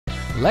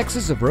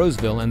Lexus of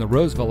Roseville and the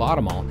Roseville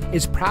Automall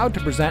is proud to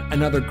present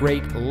another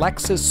great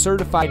Lexus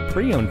certified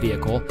pre-owned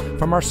vehicle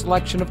from our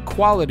selection of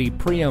quality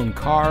pre-owned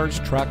cars,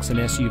 trucks, and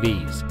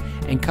SUVs,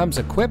 and comes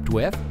equipped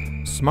with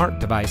smart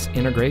device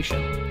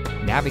integration,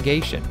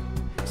 navigation,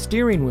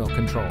 steering wheel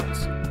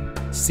controls,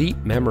 seat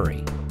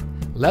memory,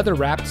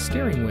 leather-wrapped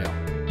steering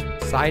wheel,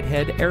 side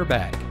head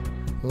airbag,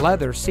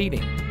 leather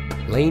seating,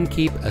 lane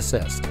keep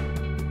assist,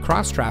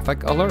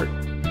 cross-traffic alert,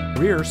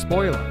 rear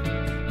spoiler,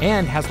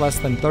 and has less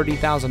than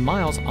 30,000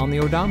 miles on the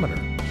odometer.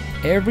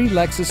 Every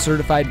Lexus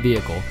certified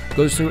vehicle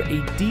goes through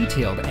a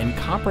detailed and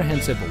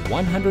comprehensive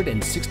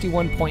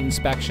 161-point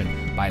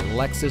inspection by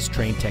Lexus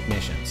trained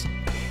technicians,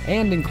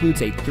 and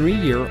includes a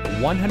 3-year,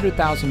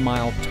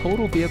 100,000-mile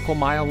total vehicle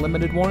mile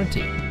limited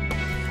warranty.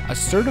 A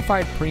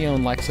certified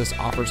pre-owned Lexus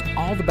offers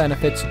all the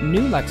benefits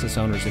new Lexus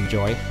owners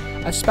enjoy,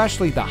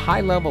 especially the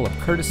high level of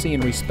courtesy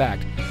and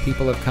respect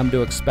people have come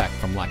to expect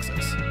from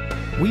Lexus.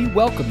 We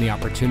welcome the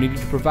opportunity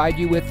to provide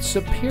you with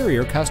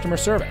superior customer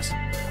service.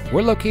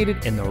 We're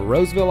located in the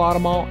Roseville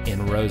Automall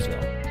in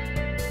Roseville.